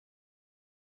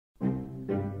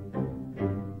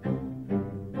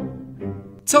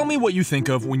Tell me what you think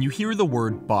of when you hear the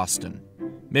word Boston.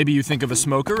 Maybe you think of a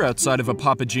smoker outside of a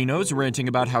Papagino's ranting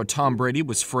about how Tom Brady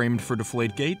was framed for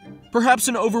Deflategate? Perhaps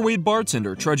an overweight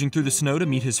bartender trudging through the snow to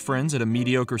meet his friends at a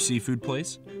mediocre seafood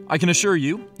place? I can assure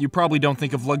you, you probably don't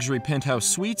think of luxury penthouse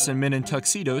suites and men in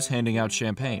tuxedos handing out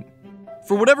champagne.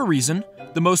 For whatever reason,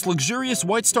 the most luxurious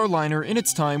White Star liner in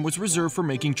its time was reserved for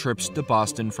making trips to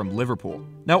Boston from Liverpool.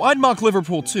 Now, I'd mock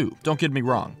Liverpool too, don't get me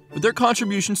wrong, but their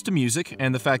contributions to music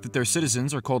and the fact that their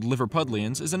citizens are called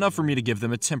Liverpudlians is enough for me to give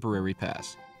them a temporary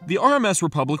pass. The RMS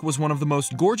Republic was one of the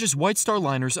most gorgeous White Star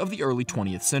liners of the early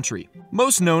 20th century,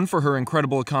 most known for her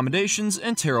incredible accommodations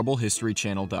and terrible History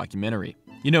Channel documentary.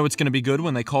 You know it's going to be good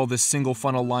when they call this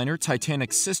single-funnel liner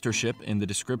Titanic's sister ship in the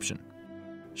description.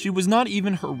 She was not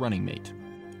even her running mate.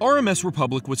 RMS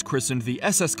Republic was christened the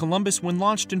SS Columbus when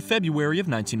launched in February of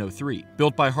 1903,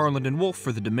 built by Harland and Wolff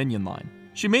for the Dominion line.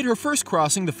 She made her first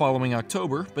crossing the following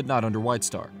October, but not under White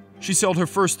Star. She sailed her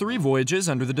first 3 voyages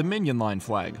under the Dominion line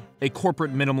flag, a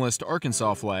corporate minimalist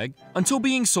Arkansas flag, until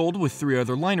being sold with 3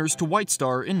 other liners to White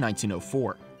Star in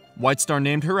 1904. White Star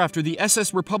named her after the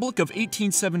SS Republic of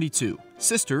 1872,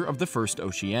 sister of the first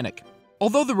Oceanic.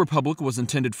 Although the Republic was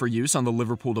intended for use on the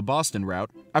Liverpool to Boston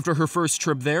route, after her first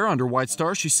trip there under White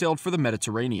Star, she sailed for the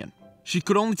Mediterranean. She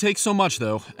could only take so much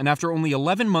though, and after only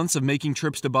 11 months of making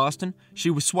trips to Boston,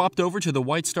 she was swapped over to the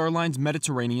White Star Line's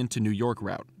Mediterranean to New York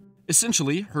route.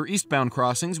 Essentially, her eastbound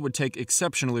crossings would take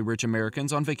exceptionally rich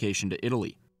Americans on vacation to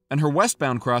Italy, and her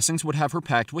westbound crossings would have her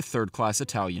packed with third-class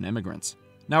Italian immigrants.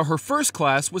 Now, her first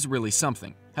class was really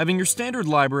something, having your standard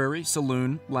library,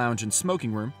 saloon, lounge, and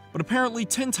smoking room, but apparently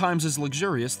 10 times as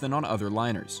luxurious than on other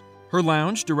liners. Her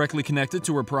lounge, directly connected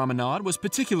to her promenade, was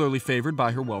particularly favored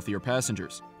by her wealthier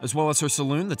passengers, as well as her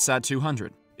saloon that sat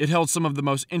 200. It held some of the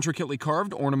most intricately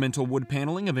carved ornamental wood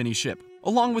paneling of any ship,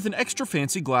 along with an extra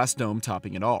fancy glass dome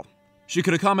topping it all. She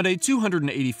could accommodate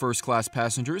 280 first-class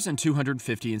passengers and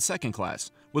 250 in second class,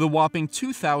 with a whopping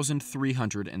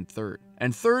 2,300 in third.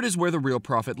 And third is where the real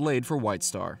profit laid for White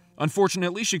Star.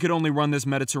 Unfortunately, she could only run this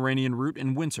Mediterranean route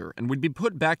in winter and would be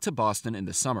put back to Boston in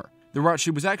the summer, the route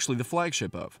she was actually the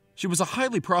flagship of. She was a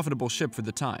highly profitable ship for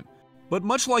the time. But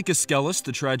much like Aeschylus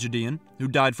the tragedian, who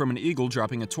died from an eagle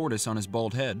dropping a tortoise on his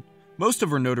bald head, most of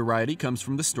her notoriety comes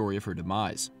from the story of her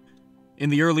demise. In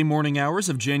the early morning hours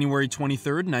of January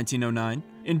 23, 1909,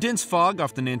 in dense fog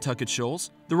off the Nantucket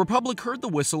Shoals, the Republic heard the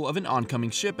whistle of an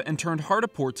oncoming ship and turned hard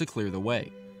aport to clear the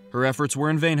way. Her efforts were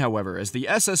in vain, however, as the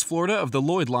SS Florida of the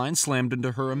Lloyd Line slammed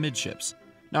into her amidships.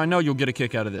 Now I know you'll get a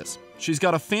kick out of this. She's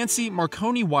got a fancy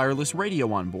Marconi wireless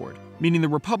radio on board, meaning the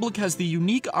Republic has the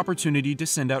unique opportunity to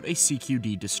send out a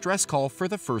CQD distress call for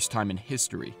the first time in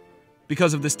history.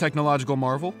 Because of this technological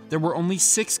marvel, there were only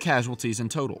 6 casualties in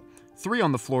total. 3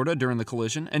 on the Florida during the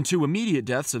collision, and 2 immediate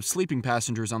deaths of sleeping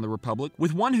passengers on the Republic,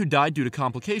 with 1 who died due to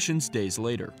complications days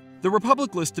later. The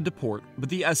Republic listed to port, but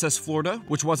the SS Florida,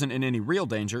 which wasn't in any real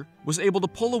danger, was able to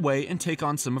pull away and take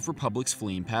on some of Republic's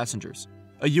fleeing passengers.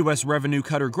 A U.S. revenue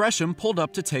cutter Gresham pulled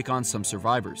up to take on some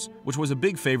survivors, which was a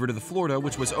big favor to the Florida,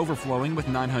 which was overflowing with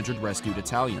 900 rescued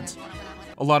Italians.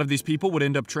 A lot of these people would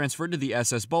end up transferred to the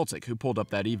SS Baltic, who pulled up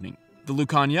that evening. The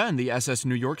Lucania and the SS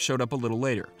New York showed up a little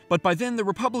later, but by then the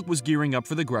Republic was gearing up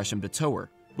for the Gresham to tow her,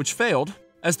 which failed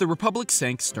as the Republic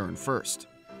sank stern first.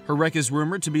 Her wreck is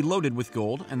rumored to be loaded with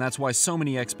gold, and that's why so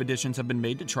many expeditions have been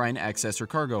made to try and access her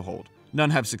cargo hold.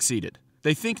 None have succeeded.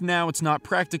 They think now it's not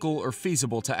practical or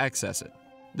feasible to access it.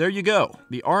 There you go,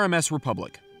 the RMS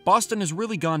Republic. Boston has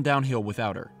really gone downhill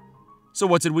without her. So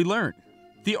what did we learn?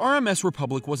 The RMS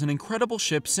Republic was an incredible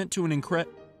ship sent to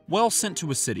sent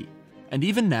to a city. And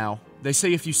even now, they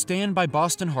say if you stand by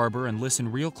Boston Harbor and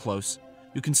listen real close,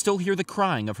 you can still hear the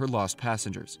crying of her lost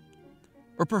passengers.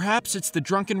 Or perhaps it's the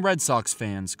drunken Red Sox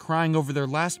fans crying over their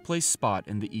last place spot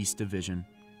in the East Division.